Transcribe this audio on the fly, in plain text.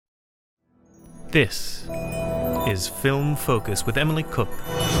This is Film Focus with Emily Cook.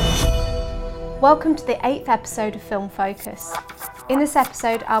 Welcome to the 8th episode of Film Focus. In this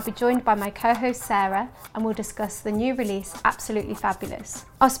episode, I'll be joined by my co-host Sarah and we'll discuss the new release, Absolutely Fabulous.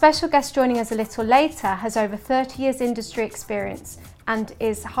 Our special guest joining us a little later has over 30 years industry experience and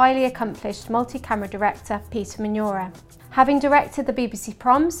is highly accomplished multi-camera director Peter Manura. Having directed the BBC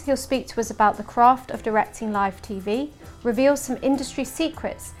Proms, he'll speak to us about the craft of directing live TV, reveal some industry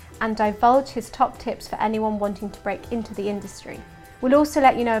secrets and divulge his top tips for anyone wanting to break into the industry. We'll also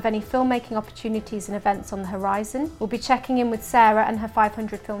let you know of any filmmaking opportunities and events on the horizon. We'll be checking in with Sarah and her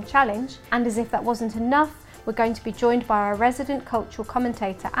 500 film challenge, and as if that wasn't enough, we're going to be joined by our resident cultural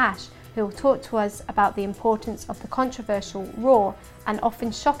commentator Ash, who will talk to us about the importance of the controversial, raw and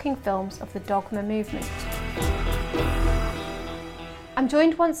often shocking films of the Dogma movement. I'm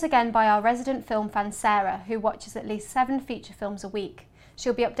joined once again by our resident film fan Sarah, who watches at least 7 feature films a week.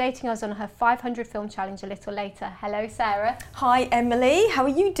 She'll be updating us on her 500 film challenge a little later. Hello Sarah. Hi Emily, how are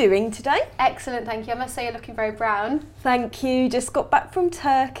you doing today? Excellent, thank you. I must say you're looking very brown. Thank you, just got back from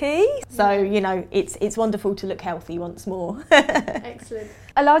Turkey. So, you know, it's wonderful to look healthy once more. Excellent.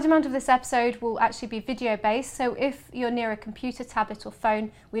 A large amount of this episode will actually be video based, so if you're near a computer, tablet or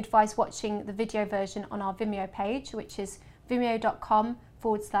phone, we advise watching the video version on our Vimeo page, which is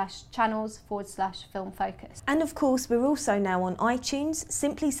vimeo.com/channels/film focus. And of course, we're also now on iTunes.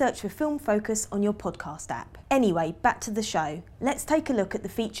 Simply search for Film Focus on your podcast app. Anyway, back to the show. Let's take a look at the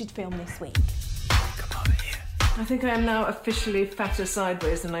featured film this week. Come over here. I think I am now officially fatter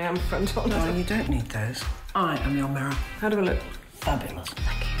sideways than I am front on. No, you don't need those. I am your mirror. How do I look? Fabulous.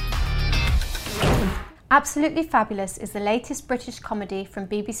 Absolutely Fabulous is the latest British comedy from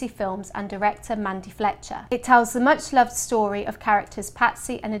BBC Films and director Mandy Fletcher. It tells the much-loved story of characters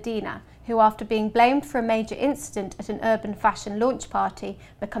Patsy and Adina, who after being blamed for a major incident at an urban fashion launch party,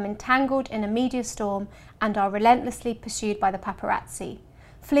 become entangled in a media storm and are relentlessly pursued by the paparazzi.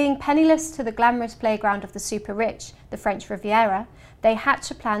 Fleeing penniless to the glamorous playground of the super rich, the French Riviera, they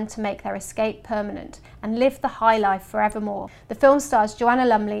hatch a plan to make their escape permanent and live the high life forevermore. The film stars Joanna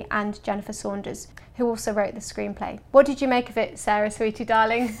Lumley and Jennifer Saunders, who also wrote the screenplay. What did you make of it, Sarah, sweetie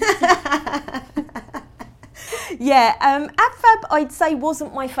darling? Yeah, AbFab I'd say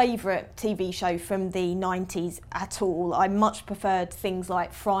wasn't my favourite TV show from the 90s at all. I much preferred things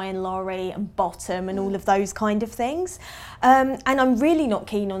like Fry and Laurie and Bottom and all of those kind of things. And I'm really not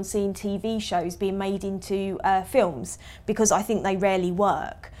keen on seeing TV shows being made into films because I think they rarely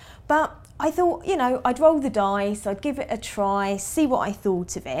work. But I thought, you know, I'd roll the dice, I'd give it a try, see what I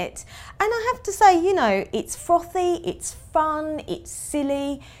thought of it. And I have to say, you know, it's frothy, it's fun, it's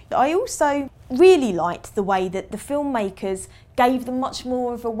silly. I also really liked the way that the filmmakers gave them much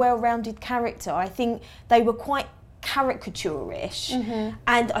more of a well-rounded character. I think they were quite caricature-ish,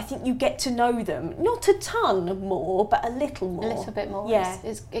 and I think you get to know them, not a ton more, but a little more. A little bit more. Yeah.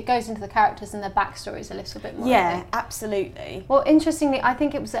 It goes into the characters and their backstories a little bit more. Yeah, absolutely. Well, interestingly, I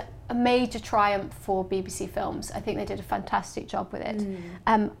think it was a major triumph for BBC Films. I think they did a fantastic job with it.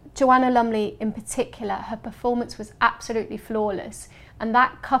 Joanna Lumley in particular, her performance was absolutely flawless, and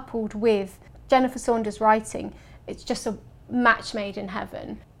that coupled with Jennifer Saunders' writing, it's just a match made in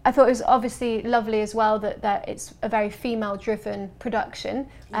heaven. I thought it was obviously lovely as well that it's a very female-driven production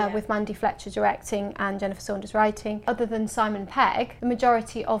with Mandy Fletcher directing and Jennifer Saunders writing. Other than Simon Pegg, the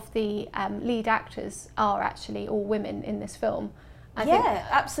majority of the lead actors are actually all women in this film. I think,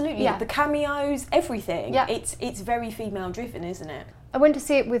 absolutely. Yeah. The cameos, everything. Yeah. It's very female-driven, isn't it? I went to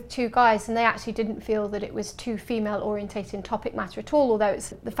see it with 2 guys and they actually didn't feel that it was too female orientated in topic matter at all, although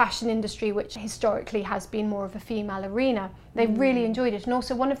it's the fashion industry which historically has been more of a female arena. They really enjoyed it, and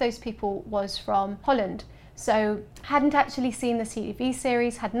also one of those people was from Holland, so hadn't actually seen the TV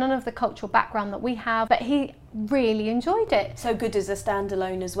series, had none of the cultural background that we have, but he really enjoyed it. So good as a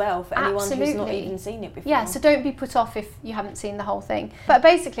standalone as well for anyone who's not even seen it before. Yeah, so don't be put off if you haven't seen the whole thing. But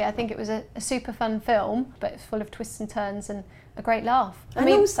basically I think it was a super fun film, but full of twists and turns and a great laugh. And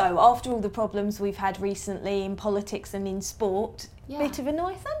also, after all the problems we've had recently in politics and in sport, a bit of a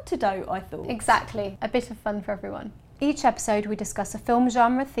nice antidote, I thought. Exactly, a bit of fun for everyone. Each episode we discuss a film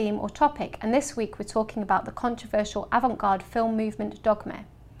genre, theme or topic, and this week we're talking about the controversial avant-garde film movement Dogma,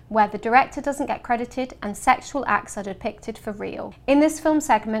 where the director doesn't get credited and sexual acts are depicted for real. In this film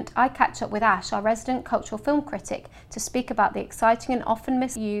segment, I catch up with Ash, our resident cultural film critic, to speak about the exciting and often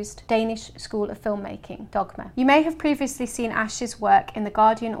misused Danish school of filmmaking, Dogma. You may have previously seen Ash's work in The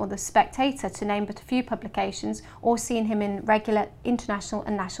Guardian or The Spectator, to name but a few publications, or seen him in regular international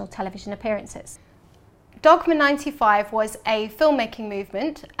and national television appearances. Dogma 95 was a filmmaking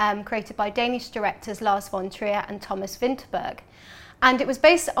movement created by Danish directors Lars von Trier and Thomas Vinterberg. And it was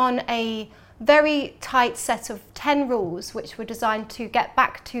based on a very tight set of 10 rules which were designed to get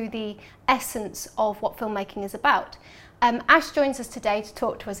back to the essence of what filmmaking is about. Ash joins us today to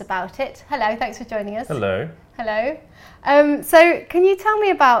talk to us about it. Hello, thanks for joining us. Hello. Hello. So can you tell me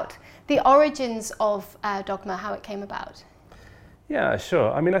about the origins of Dogma, how it came about? Yeah,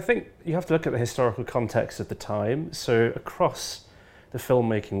 sure. I mean, I think you have to look at the historical context of the time. So across the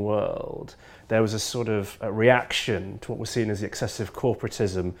filmmaking world, there was a sort of a reaction to what was seen as the excessive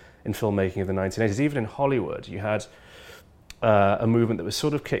corporatism in filmmaking of the 1980s. Even in Hollywood, you had a movement that was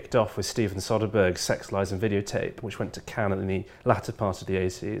sort of kicked off with Steven Soderbergh's Sex, Lies and Videotape, which went to Cannes in the latter part of the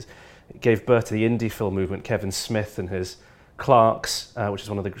 80s. It gave birth to the indie film movement. Kevin Smith and his Clerks, which is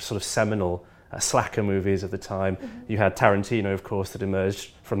one of the sort of seminal slacker movies of the time. You had Tarantino, of course, that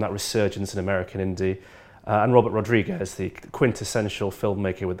emerged from that resurgence in American indie. And Robert Rodriguez, the quintessential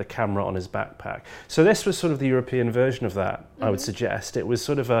filmmaker with the camera on his backpack. So this was sort of the European version of that, I would suggest. It was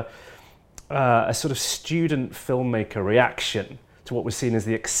sort of a sort of student filmmaker reaction to what was seen as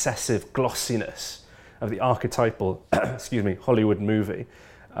the excessive glossiness of the archetypal, Hollywood movie.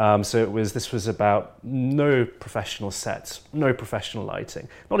 So this was about no professional sets, no professional lighting,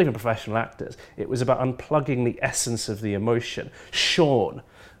 not even professional actors. It was about unplugging the essence of the emotion, shorn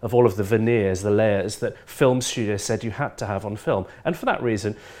of all of the veneers, the layers that film studios said you had to have on film. And for that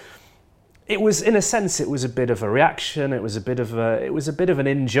reason, it was, in a sense, it was a bit of a reaction. It was a bit of an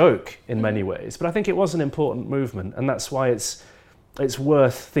in-joke in many ways. But I think it was an important movement, and that's why it's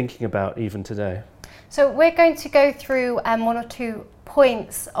worth thinking about even today. So we're going to go through one or two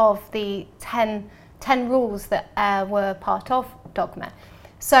points of the 10 rules that were part of Dogma.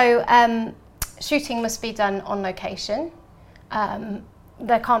 So shooting must be done on location.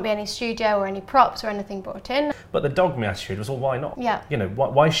 There can't be any studio or any props or anything brought in. But the Dogma attitude was, well, why not? Yeah. You know,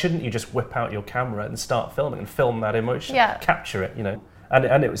 why shouldn't you just whip out your camera and start filming and film that emotion, capture it, you know?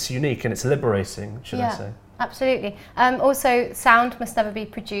 And it was unique and it's liberating, should I say. Absolutely. Also, sound must never be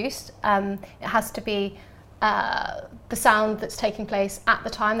produced. It has to be the sound that's taking place at the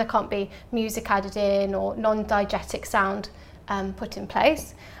time. There can't be music added in or non-diegetic sound put in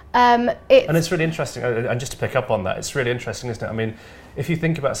place. And it's really interesting, and just to pick up on that, it's really interesting, isn't it? I mean, if you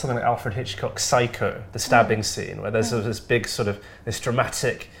think about something like Alfred Hitchcock's Psycho, the stabbing scene, where there's this big sort of, this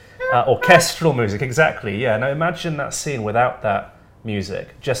dramatic orchestral music, exactly, yeah. Now imagine that scene without that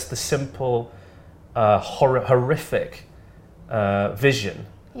music, just the simple, horrific vision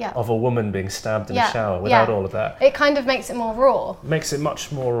of a woman being stabbed in a shower without all of that. It kind of makes it more raw. Makes it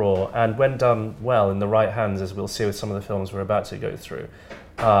much more raw, and when done well in the right hands, as we'll see with some of the films we're about to go through,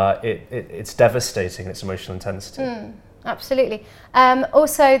 it's devastating in its emotional intensity. Absolutely.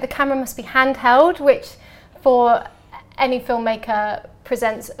 Also, the camera must be handheld, which for any filmmaker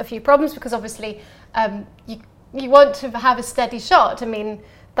presents a few problems because obviously you want to have a steady shot. I mean,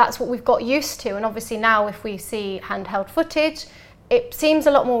 that's what we've got used to, and obviously now if we see handheld footage, it seems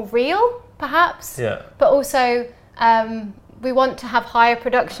a lot more real, perhaps. Yeah. But also, we want to have higher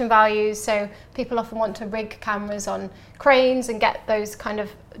production values, so people often want to rig cameras on cranes and get those kind of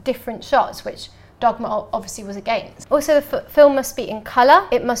different shots, which Dogma obviously was against. Also, the film must be in colour.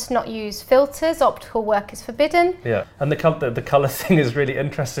 It must not use filters. Optical work is forbidden. Yeah, and the colour thing is really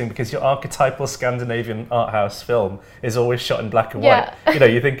interesting because your archetypal Scandinavian art house film is always shot in black and white. You know,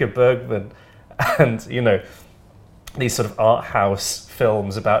 you think of Bergman and, you know, these sort of art house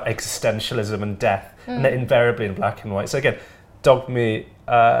films about existentialism and death, and they're invariably in black and white. So again, Dogma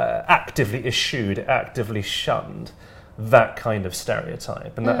actively shunned that kind of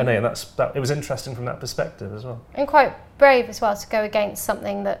stereotype, and it was interesting from that perspective as well. And quite brave as well to go against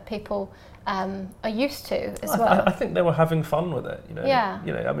something that people are used to as well. I think they were having fun with it, you know. Yeah.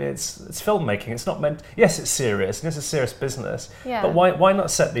 You know, I mean, it's filmmaking. It's not meant. Yes, it's serious, and it's a serious business. Yeah. But why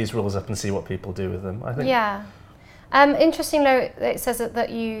not set these rules up and see what people do with them? I think. Yeah. Interesting though, it says that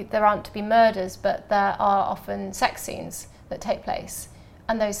there aren't to be murders, but there are often sex scenes that take place,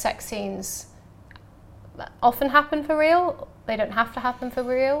 and those sex scenes often happen for real. They don't have to happen for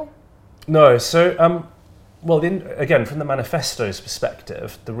real. No. So, again, from the manifesto's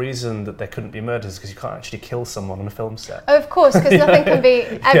perspective, the reason that there couldn't be murders is because you can't actually kill someone on a film set. Oh, of course, because nothing can be.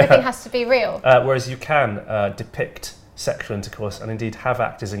 Everything has to be real. Whereas you can depict sexual intercourse and indeed have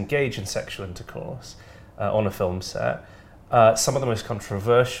actors engage in sexual intercourse on a film set. Some of the most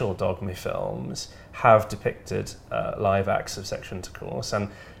controversial Dogma films have depicted live acts of sexual intercourse, and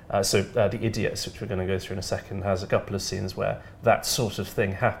so The Idiots, which we're going to go through in a second, has a couple of scenes where that sort of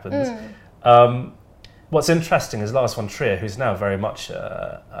thing happens. What's interesting is Lars von Trier, who's now very much,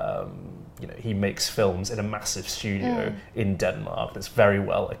 he makes films in a massive studio in Denmark that's very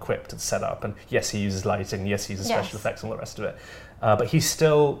well equipped and set up, and yes, he uses lighting, yes, he uses special effects and all the rest of it, but he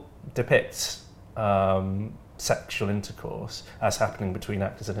still depicts sexual intercourse as happening between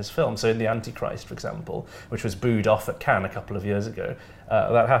actors in his film. So in The Antichrist, for example, which was booed off at Cannes a couple of years ago,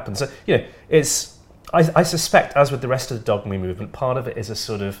 that happened. So, it's, I suspect, as with the rest of the Dog Me movement, part of it is a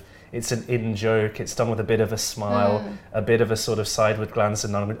sort of, it's an in-joke, it's done with a bit of a smile, a bit of a sort of sideward glance, a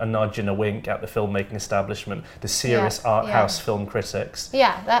nudge and a wink at the filmmaking establishment, the serious art house film critics.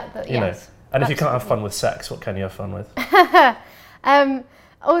 Yeah, that you know. And if you can't have fun with sex, what can you have fun with?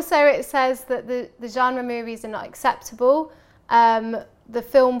 Also, it says that the genre movies are not acceptable. The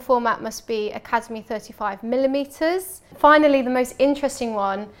film format must be Academy 35mm. Finally, the most interesting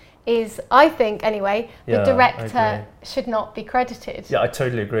one is, I think anyway, the director should not be credited. Yeah, I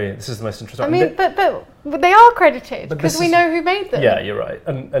totally agree. This is the most interesting. I mean, but they are credited because we know who made them. Yeah, you're right.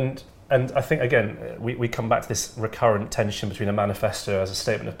 And I think, again, we come back to this recurrent tension between a manifesto as a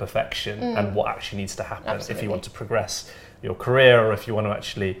statement of perfection and what actually needs to happen if you want to progress your career, or if you want to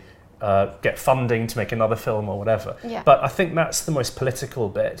actually get funding to make another film or whatever. Yeah. But I think that's the most political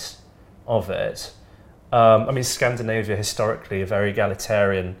bit of it. I mean, Scandinavia, historically, a very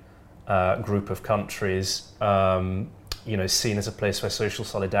egalitarian group of countries, seen as a place where social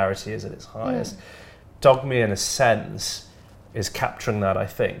solidarity is at its highest. Dog Me, in a sense, is capturing that, I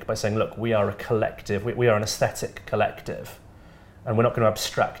think, by saying, look, we are a collective, we are an aesthetic collective. And we're not going to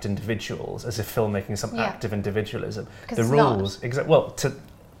abstract individuals as if filmmaking is some active individualism. The rules,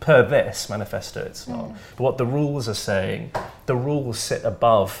 per this manifesto, it's not. But what the rules are saying, the rules sit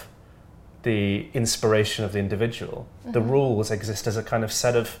above the inspiration of the individual. The rules exist as a kind of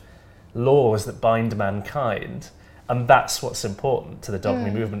set of laws that bind mankind. And that's what's important to the Dog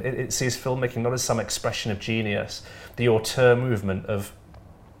Me movement. It sees filmmaking not as some expression of genius, the auteur movement of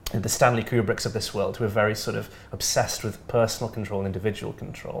the Stanley Kubricks of this world, who are very sort of obsessed with personal control and individual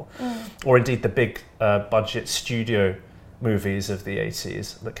control, or indeed the big budget studio movies of the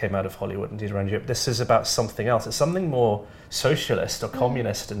 80s that came out of Hollywood, indeed around Europe. This is about something else. It's something more socialist or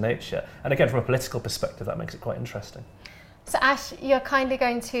communist in nature. And again, from a political perspective, that makes it quite interesting. So Ash, you're kindly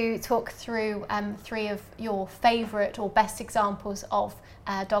going to talk through 3 of your favourite or best examples of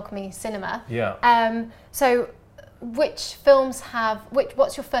Dog Me cinema. Yeah. So which films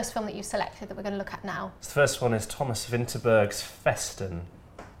what's your first film that you've selected that we're going to look at now? The first one is Thomas Vinterberg's Festen.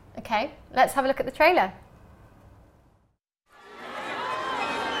 Okay, let's have a look at the trailer.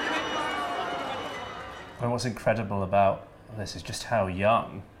 And what's incredible about this is just how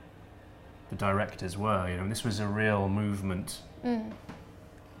young the directors were. This was a real movement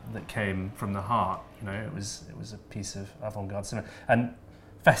that came from the heart. It was a piece of avant-garde cinema. And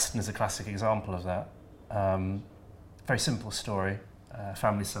Festen is a classic example of that. Very simple story,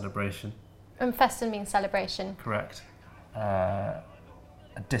 family celebration. And Festen means celebration. Correct. A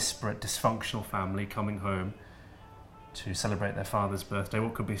disparate, dysfunctional family coming home to celebrate their father's birthday.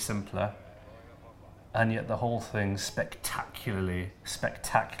 What could be simpler? And yet the whole thing spectacularly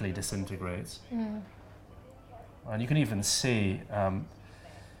disintegrates. And you can even see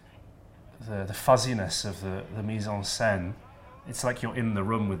the fuzziness of the mise en scène. It's like you're in the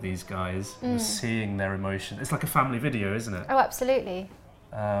room with these guys, you're seeing their emotion. It's like a family video, isn't it? Oh, absolutely.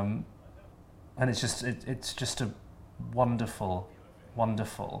 And it's just a wonderful,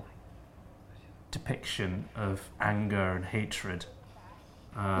 wonderful depiction of anger and hatred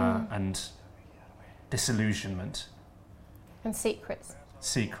and disillusionment. And secrets.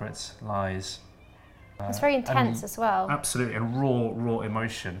 Secrets, lies. It's very intense as well. Absolutely, and raw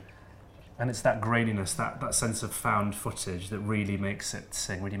emotion. And it's that graininess, that sense of found footage that really makes it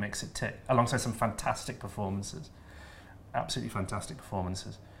sing, really makes it tick, alongside some fantastic performances. Absolutely fantastic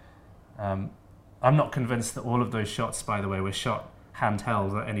performances. I'm not convinced that all of those shots, by the way, were shot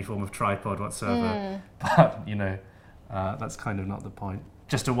handheld or any form of tripod whatsoever. But, that's kind of not the point.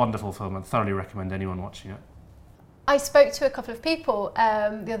 Just a wonderful film. I'd thoroughly recommend anyone watching it. I spoke to a couple of people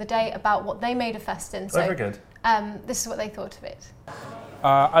the other day about what they made of Festen. So, very good. This is what they thought of it.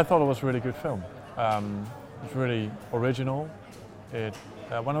 I thought it was a really good film. It's really original.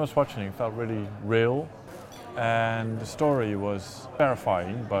 When I was watching it felt really real, and the story was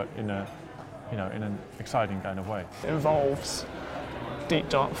terrifying, but in an exciting kind of way. It involves deep,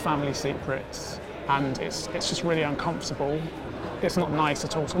 dark family secrets, and it's just really uncomfortable. It's not nice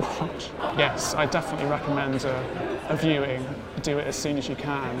at all to watch. Yes, I definitely recommend a viewing. Do it as soon as you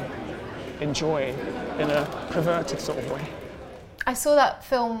can. Enjoy in a perverted sort of way. I saw that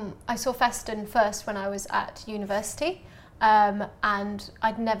film, I saw Festen first when I was at university, and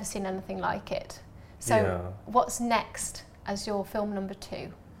I'd never seen anything like it. So what's next as your film number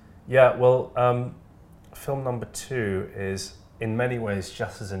 2? Yeah, well, film number 2 is in many ways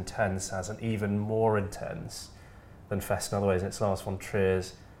just as intense as, and even more intense than Festen in other ways. It's Lars von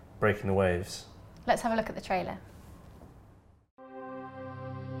Trier's Breaking the Waves. Let's have a look at the trailer.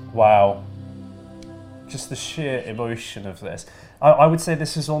 Wow. Just the sheer emotion of this. I would say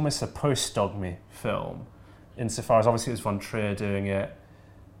this is almost a post-Dogme film, insofar as obviously it was von Trier doing it.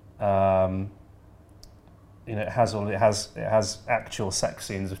 You know, it has actual sex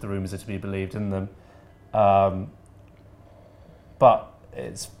scenes, if the rumours are to be believed, in them. But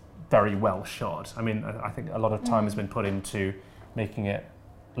it's very well shot. I mean, I think a lot of time has been put into making it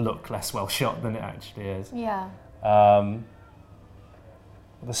look less well shot than it actually is. Yeah.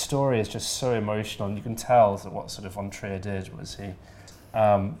 The story is just so emotional, and you can tell that what sort of von Trier did was he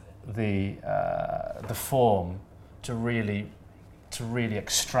the form to really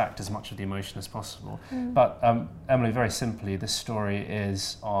extract as much of the emotion as possible. But Emily, very simply, this story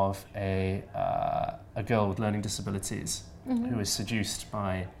is of a girl with learning disabilities who is seduced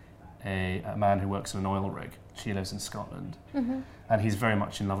by a man who works in an oil rig. She lives in Scotland, and he's very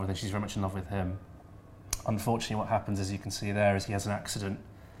much in love with her. She's very much in love with him. Unfortunately, what happens, as you can see there, is he has an accident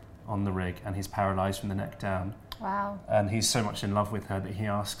on the rig and he's paralysed from the neck down. Wow. And he's so much in love with her that he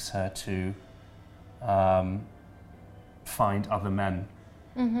asks her to find other men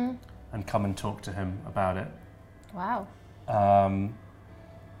and come and talk to him about it. Wow.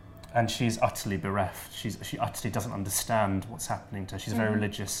 And she's utterly bereft. She utterly doesn't understand what's happening to her. She's a very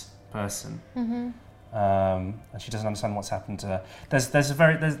religious person. And she doesn't understand what's happened to her. There's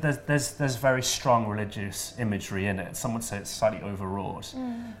very strong religious imagery in it. Some would say it's slightly overwrought.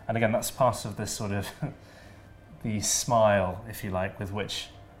 And again, that's part of this sort of the smile, if you like, with which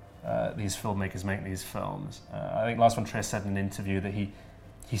these filmmakers make these films. I think Lars von Trier said in an interview that he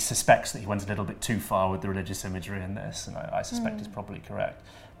suspects that he went a little bit too far with the religious imagery in this, and I suspect he's probably correct.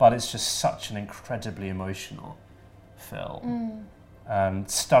 But it's just such an incredibly emotional film,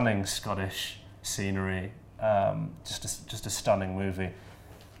 and stunning Scottish scenery, just a stunning movie.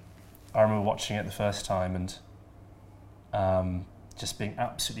 I remember watching it the first time and just being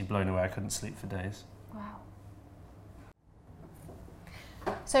absolutely blown away. I couldn't sleep for days. Wow.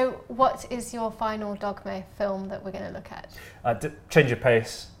 So what is your final Dogme film that we're going to look at? Change of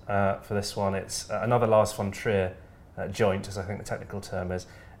pace for this one. It's another Lars von Trier joint, as I think the technical term is.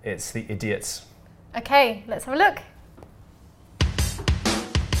 It's The Idiots. Okay, let's have a look.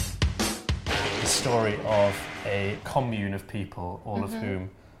 The story of a commune of people, all of whom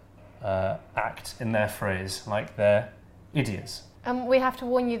act, in their phrase, like they're idiots. We have to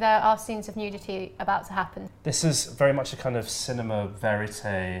warn you, there are scenes of nudity about to happen. This is very much a kind of cinema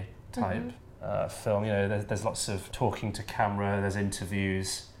verite type film. You know, there's lots of talking to camera, there's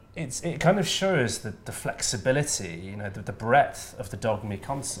interviews. It kind of shows the flexibility, you know, the breadth of the Dogme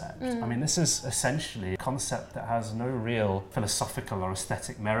concept. I mean, this is essentially a concept that has no real philosophical or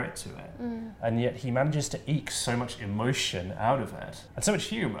aesthetic merit to it. And yet he manages to eke so much emotion out of it. And so much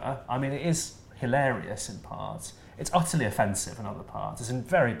humour. I mean, it is hilarious in parts. It's utterly offensive in other parts. It's in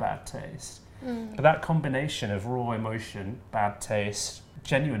very bad taste. But that combination of raw emotion, bad taste,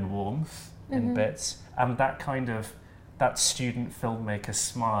 genuine warmth in bits, and that kind of that student filmmaker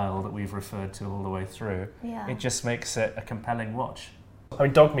smile that we've referred to all the way through, it just makes it a compelling watch. I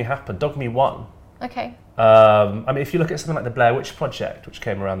mean, Dogme happened. Dogme won. Okay. I mean, if you look at something like the Blair Witch Project, which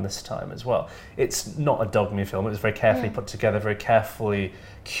came around this time as well, it's not a Dogme film. It was very carefully put together, very carefully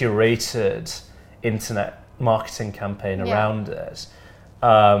curated internet marketing campaign around it.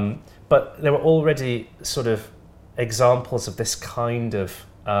 But there were already sort of examples of this kind of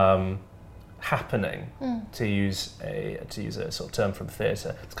happening, to use a sort of term from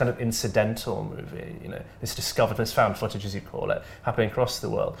theatre. It's kind of incidental movie, you know, this discovered, this found footage, as you call it, happening across the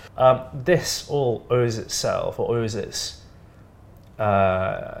world. This all owes itself, or owes its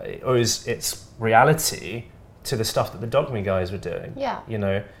reality to the stuff that the Dogme guys were doing. Yeah. You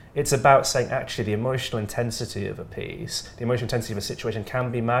know, it's about saying actually the emotional intensity of a piece, the emotional intensity of a situation can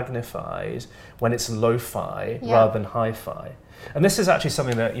be magnified when it's lo-fi rather than hi-fi. And this is actually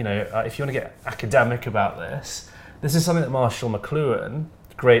something that, you know, if you want to get academic about this is something that Marshall McLuhan,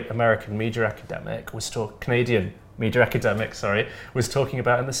 great American media academic, Canadian media academic, was talking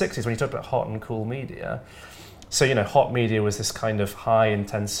about in the 60s when he talked about hot and cool media. So, you know, hot media was this kind of high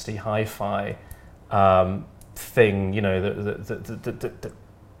intensity, hi-fi thing, you know,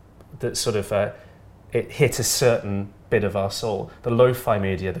 that sort of it hit a certain bit of our soul. The lo-fi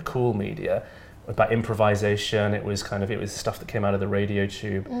media, the cool media, about improvisation. It was stuff that came out of the radio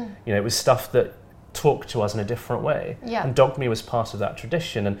tube. You know, it was stuff that talked to us in a different way. Yeah. And Dogme was part of that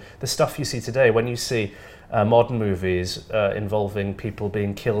tradition. And the stuff you see today, when you see modern movies involving people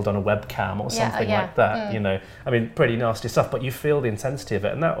being killed on a webcam or something like that, you know, I mean, pretty nasty stuff, but you feel the intensity of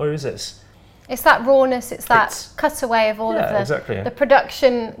it, and that owes its It's that rawness, it's that cutaway of all of the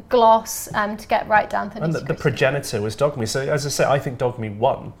production gloss to get right down to the And the progenitor was Dog Me. So as I say, I think Dog Me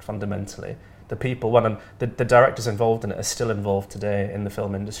won fundamentally. The people won, and the directors involved in it are still involved today in the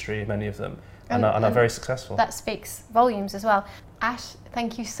film industry, many of them, and are very successful. That speaks volumes as well. Ash,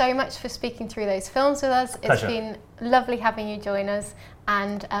 thank you so much for speaking through those films with us. Pleasure. It's been lovely having you join us,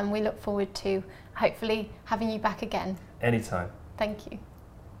 and we look forward to hopefully having you back again. Anytime. Thank you.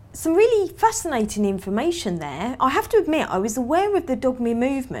 Some really fascinating information there. I have to admit, I was aware of the Dog Me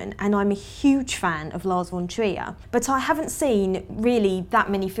movement and I'm a huge fan of Lars von Trier, but I haven't seen really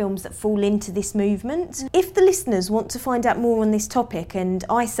that many films that fall into this movement. If the listeners want to find out more on this topic, and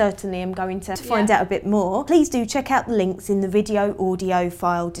I certainly am going to find out a bit more, please do check out the links in the video audio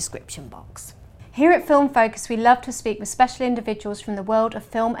file description box. Here at Film Focus, we love to speak with special individuals from the world of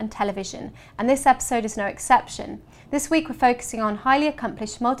film and television, and this episode is no exception. This week we're focusing on highly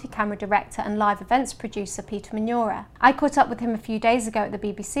accomplished multi-camera director and live events producer Peter Manura. I caught up with him a few days ago at the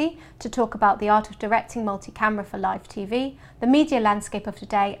BBC to talk about the art of directing multi-camera for live TV, the media landscape of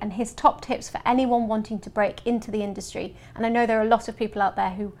today, and his top tips for anyone wanting to break into the industry. And I know there are a lot of people out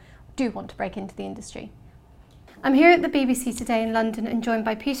there who do want to break into the industry. I'm here at the BBC today in London and joined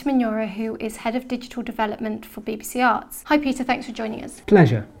by Peter Manura, who is Head of Digital Development for BBC Arts. Hi Peter, thanks for joining us.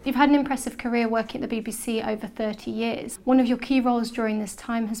 Pleasure. You've had an impressive career working at the BBC over 30 years. One of your key roles during this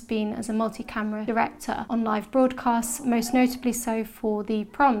time has been as a multi-camera director on live broadcasts, most notably so for the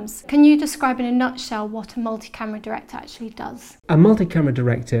Proms. Can you describe in a nutshell what a multi-camera director actually does? A multi-camera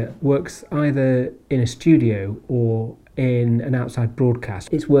director works either in a studio or in an outside broadcast.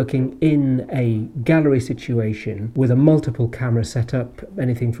 It's working in a gallery situation with a multiple camera setup,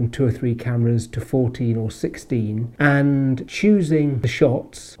 anything from 2 or 3 cameras to 14 or 16, and choosing the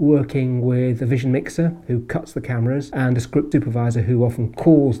shots, working with a vision mixer who cuts the cameras and a script supervisor who often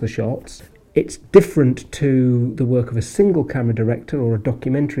calls the shots. It's different to the work of a single camera director or a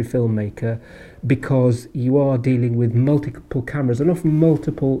documentary filmmaker because you are dealing with multiple cameras and often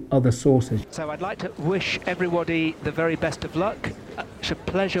multiple other sources. So I'd like to wish everybody the very best of luck. It's a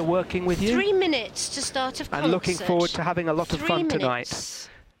pleasure working with you. 3 minutes to start of concert. And looking forward to having a lot of fun tonight.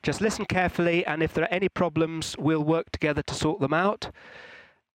 Just listen carefully, and if there are any problems, we'll work together to sort them out.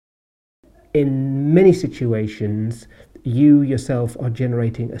 In many situations, you yourself are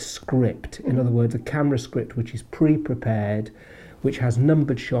generating a script. In other words, a camera script which is pre-prepared, which has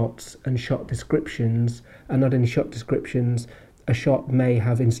numbered shots and shot descriptions, and not only shot descriptions, a shot may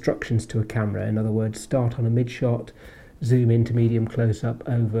have instructions to a camera. In other words, start on a mid-shot, zoom into medium close-up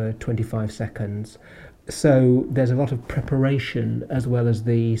over 25 seconds. So there's a lot of preparation as well as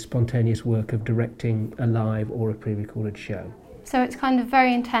the spontaneous work of directing a live or a pre-recorded show. So it's kind of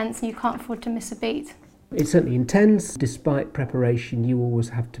very intense and you can't afford to miss a beat. It's certainly intense. Despite preparation, you always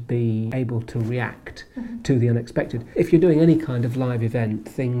have to be able to react to the unexpected. If you're doing any kind of live event,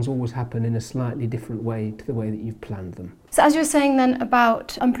 things always happen in a slightly different way to the way that you've planned them. So as you were saying then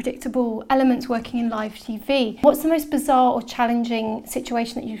about unpredictable elements working in live TV, what's the most bizarre or challenging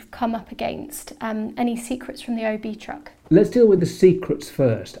situation that you've come up against? Any secrets from the OB truck? Let's deal with the secrets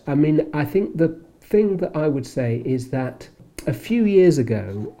first. I mean, I think the thing that I would say is that a few years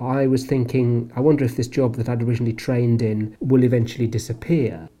ago, I was thinking, I wonder if this job that I'd originally trained in will eventually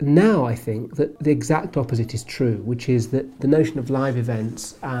disappear. Now I think that the exact opposite is true, which is that the notion of live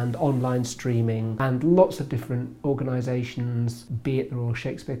events and online streaming and lots of different organisations, be it the Royal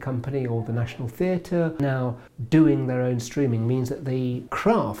Shakespeare Company or the National Theatre, now doing their own streaming means that the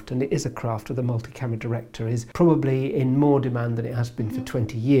craft, and it is a craft of the multi-camera director, is probably in more demand than it has been for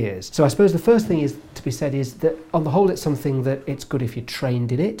 20 years. So I suppose the first thing is to be said is that on the whole it's something that it's good if you're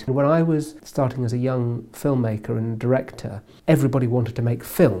trained in it. When I was starting as a young filmmaker and director, everybody wanted to make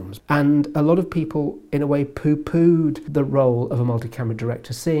films, and a lot of people in a way poo-pooed the role of a multi-camera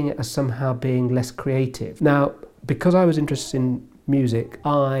director, seeing it as somehow being less creative. Now, because I was interested in music,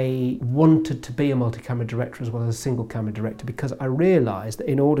 I wanted to be a multi-camera director as well as a single camera director, because I realised that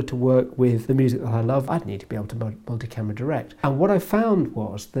in order to work with the music that I love, I'd need to be able to multi-camera direct. And what I found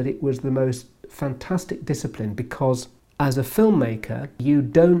was that it was the most fantastic discipline, because as a filmmaker, you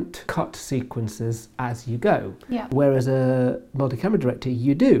don't cut sequences as you go. Yeah. Whereas a multi-camera director,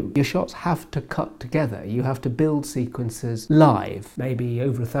 you do. Your shots have to cut together. You have to build sequences live, maybe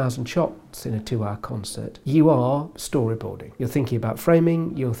over 1,000 shots in a 2-hour concert. You are storyboarding. You're thinking about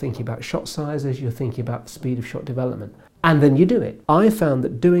framing, you're thinking about shot sizes, you're thinking about the speed of shot development. And then you do it. I found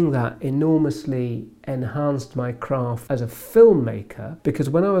that doing that enormously enhanced my craft as a filmmaker, because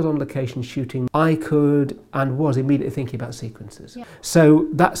when I was on location shooting, I could and was immediately thinking about sequences. Yeah. So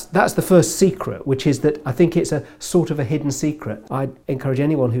that's the first secret, which is that I think it's a sort of a hidden secret. I'd encourage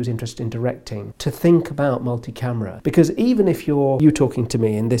anyone who's interested in directing to think about multi-camera, because even if you talking to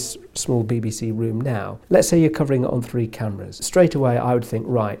me in this small BBC room now, let's say you're covering it on 3 cameras, straight away I would think,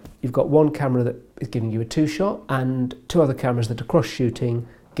 right, you've got one camera that is giving you a 2-shot and 2 other cameras that are cross-shooting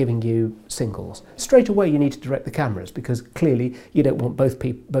giving you singles. Straight away you need to direct the cameras, because clearly you don't want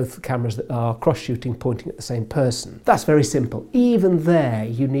both cameras that are cross-shooting pointing at the same person. That's very simple. Even there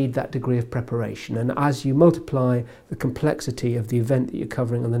you need that degree of preparation, and as you multiply the complexity of the event that you're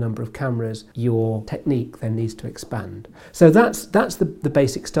covering and the number of cameras, your technique then needs to expand. So that's the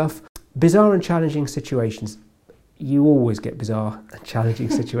basic stuff. Bizarre and challenging situations. You always get bizarre and challenging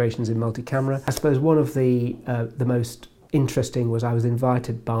situations in multi-camera. I suppose one of the most interesting was I was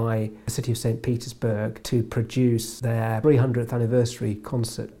invited by the city of St. Petersburg to produce their 300th anniversary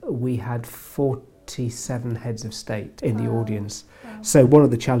concert. We had 47 heads of state in the audience. Wow. So one of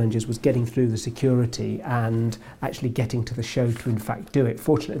the challenges was getting through the security and actually getting to the show to in fact do it.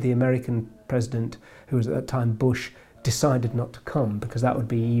 Fortunately, the American president, who was at that time Bush, decided not to come, because that would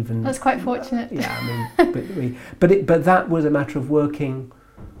be even... That's quite fortunate. Yeah, I mean, but that was a matter of working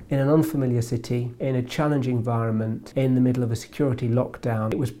in an unfamiliar city, in a challenging environment, in the middle of a security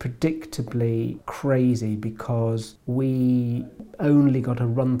lockdown. It was predictably crazy because we only got a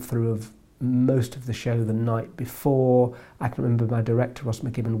run-through of most of the show the night before. I can remember my director, Ross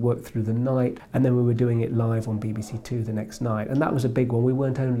McGibbon, worked through the night, and then we were doing it live on BBC Two the next night. And that was a big one. We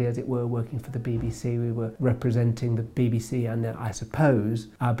weren't only, as it were, working for the BBC, we were representing the BBC and I suppose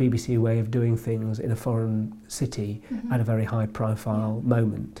our BBC way of doing things in a foreign city at a very high profile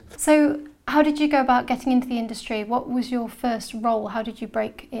moment. So how did you go about getting into the industry? What was your first role? How did you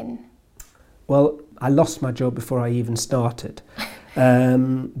break in? Well, I lost my job before I even started.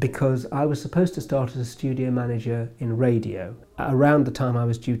 Because I was supposed to start as a studio manager in radio. Around the time I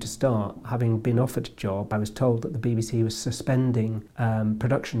was due to start, having been offered a job, I was told that the BBC was suspending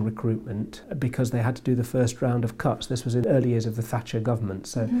production recruitment because they had to do the first round of cuts. This was in early years of the Thatcher government,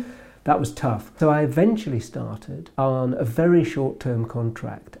 so that was tough. So I eventually started on a very short-term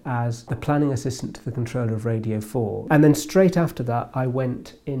contract as the planning assistant to the controller of Radio 4. And then straight after that, I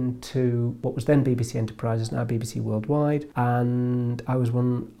went into what was then BBC Enterprises, now BBC Worldwide, and I was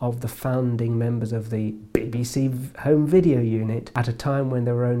one of the founding members of the BBC Home Video Unit at a time when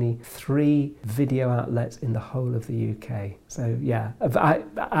there were only 3 video outlets in the whole of the UK. So yeah,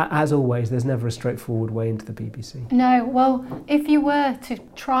 as always, there's never a straightforward way into the BBC. No, well, if you were to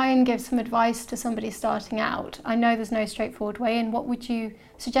try and give some advice to somebody starting out, I know there's no straightforward way in, what would you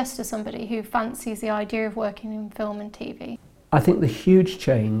suggest to somebody who fancies the idea of working in film and TV? I think the huge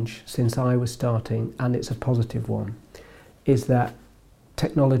change since I was starting, and it's a positive one, is that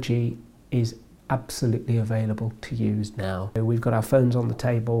technology is absolutely available to use now. We've got our phones on the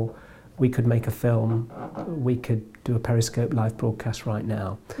table, we could make a film, we could do a Periscope live broadcast right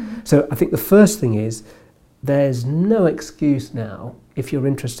now. So I think the first thing is there's no excuse now, if you're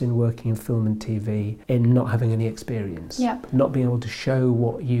interested in working in film and TV, in not having any experience, not being able to show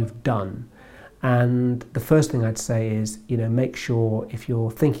what you've done. And the first thing I'd say is, make sure if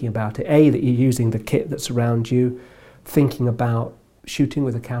you're thinking about it, that you're using the kit that's around you, thinking about shooting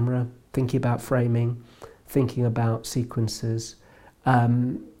with a camera, thinking about framing, thinking about sequences,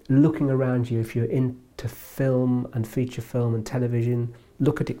 looking around you. If you're into film and feature film and television,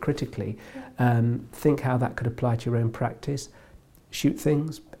 look at it critically. Think how that could apply to your own practice. Shoot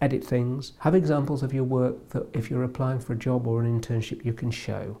things, edit things, have examples of your work that if you're applying for a job or an internship you can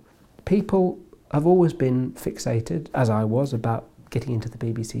show. People have always been fixated, as I was, about getting into the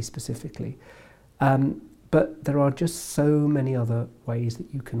BBC specifically. But there are just so many other ways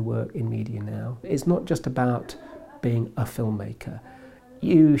that you can work in media now. It's not just about being a filmmaker.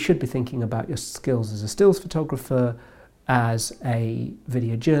 You should be thinking about your skills as a stills photographer, as a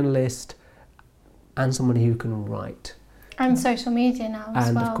video journalist, and somebody who can write. And social media now as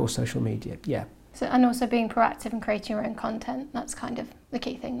well. And of course social media, yeah. So, and also being proactive and creating your own content, that's kind of the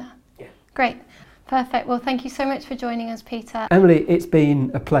key thing there. Yeah. Great. Perfect. Well, thank you so much for joining us, Peter. Emily, it's been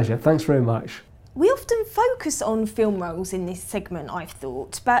a pleasure. Thanks very much. We often focus on film roles in this segment, I've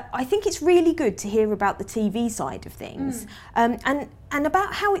thought, but I think it's really good to hear about the TV side of things and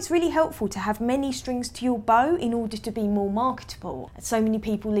about how it's really helpful to have many strings to your bow in order to be more marketable. So many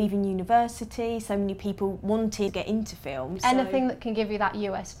people leaving university, so many people wanting to get into film. Anything that can give you that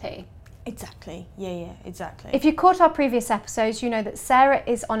USP. Exactly, yeah, exactly. If you caught our previous episodes, you know that Sarah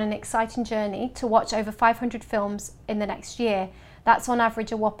is on an exciting journey to watch over 500 films in the next year. That's on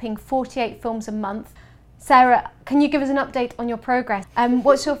average a whopping 48 films a month. Sarah, can you give us an update on your progress?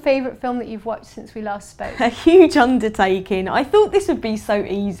 What's your favourite film that you've watched since we last spoke? A huge undertaking. I thought this would be so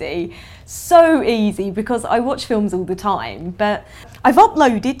easy because I watch films all the time, but I've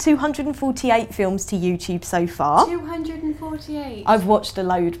uploaded 248 films to YouTube so far. 248? I've watched a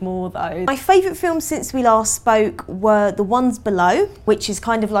load more though. My favourite films since we last spoke were The Ones Below, which is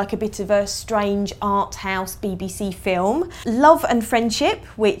kind of like a bit of a strange art house BBC film. Love and Friendship,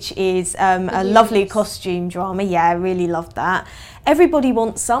 which is a lovely costume drama. Yeah, I really loved that. Everybody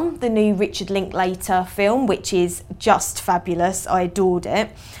Wants Some, the new Richard Linklater film, which is just fabulous. I adored it.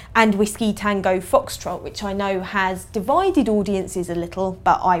 And Whiskey Tango Foxtrot, which I know has divided audiences a little,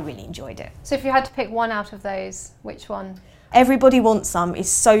 but I really enjoyed it. So if you had to pick one out of those, which one? Everybody Wants Some is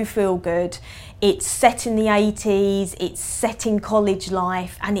so feel good. It's set in the 80s, it's set in college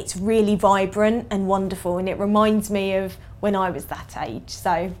life, and it's really vibrant and wonderful, and it reminds me of when I was that age.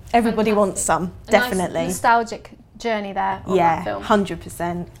 So Everybody Wants Some, definitely. Nice nostalgic journey there on that film.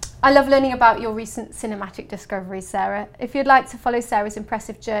 100%. I love learning about your recent cinematic discoveries, Sarah. If you'd like to follow Sarah's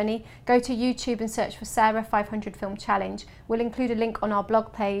impressive journey, go to YouTube and search for Sarah 500 Film Challenge. We'll include a link on our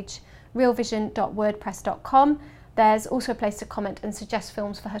blog page, realvision.wordpress.com. There's also a place to comment and suggest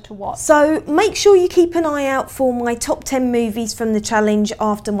films for her to watch. So make sure you keep an eye out for my top 10 movies from the challenge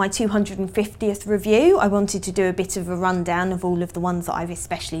after my 250th review. I wanted to do a bit of a rundown of all of the ones that I've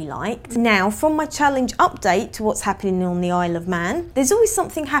especially liked. Now, from my challenge update to what's happening on the Isle of Man, there's always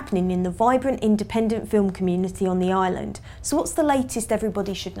something happening in the vibrant independent film community on the island. So what's the latest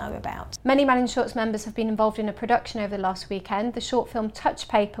everybody should know about? Many Man in Shorts members have been involved in a production over the last weekend. The short film Touch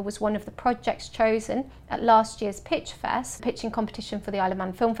Paper was one of the projects chosen at last year's Pitch Fest, pitching competition for the Isle of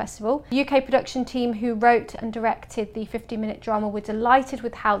Man Film Festival. The UK production team who wrote and directed the 50-minute drama were delighted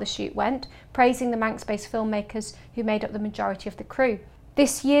with how the shoot went, praising the Manx-based filmmakers who made up the majority of the crew.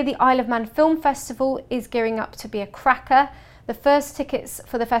 This year, the Isle of Man Film Festival is gearing up to be a cracker. The first tickets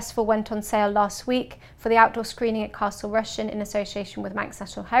for the festival went on sale last week for the outdoor screening at Castle Rushen in association with Manx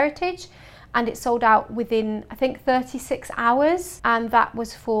National Heritage, and it sold out within, I think, 36 hours, and that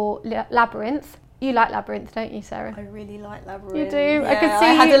was for Labyrinth. You like Labyrinth, don't you, Sarah? I really like Labyrinth. You do? Yeah, I could see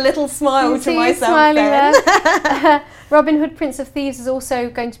I had a little smile to myself then. there. Robin Hood, Prince of Thieves is also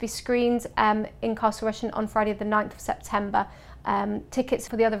going to be screened in Castle Rushen on Friday the 9th of September. Tickets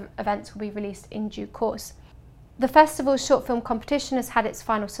for the other events will be released in due course. The festival's short film competition has had its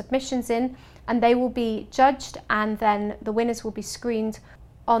final submissions in, and they will be judged, and then the winners will be screened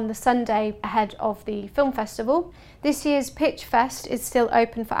on the Sunday ahead of the film festival. This year's Pitch Fest is still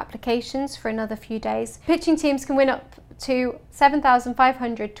open for applications for another few days. Pitching teams can win up to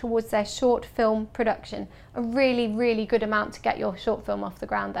 $7,500 towards their short film production. A really, really good amount to get your short film off the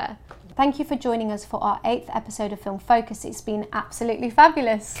ground there. Thank you for joining us for our 8th episode of Film Focus. It's been absolutely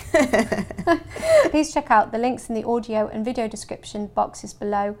fabulous. Please check out the links in the audio and video description boxes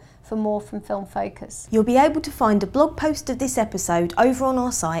below for more from Film Focus. You'll be able to find a blog post of this episode over on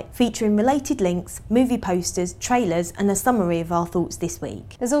our site featuring related links, movie posters, trailers and a summary of our thoughts this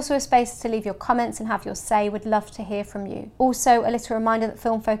week. There's also a space to leave your comments and have your say. We'd love to hear from you. Also, a little reminder that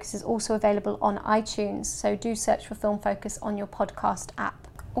Film Focus is also available on iTunes, so do search for Film Focus on your podcast app.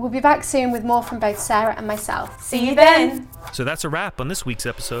 We'll be back soon with more from both Sarah and myself. See you then! So that's a wrap on this week's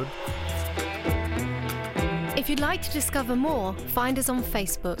episode. If you'd like to discover more, find us on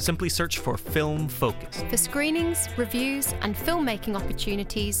Facebook. Simply search for Film Focus. For screenings, reviews and filmmaking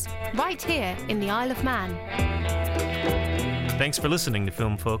opportunities right here in the Isle of Man. Thanks for listening to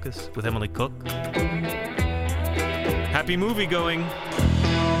Film Focus with Emily Cook. Happy movie going!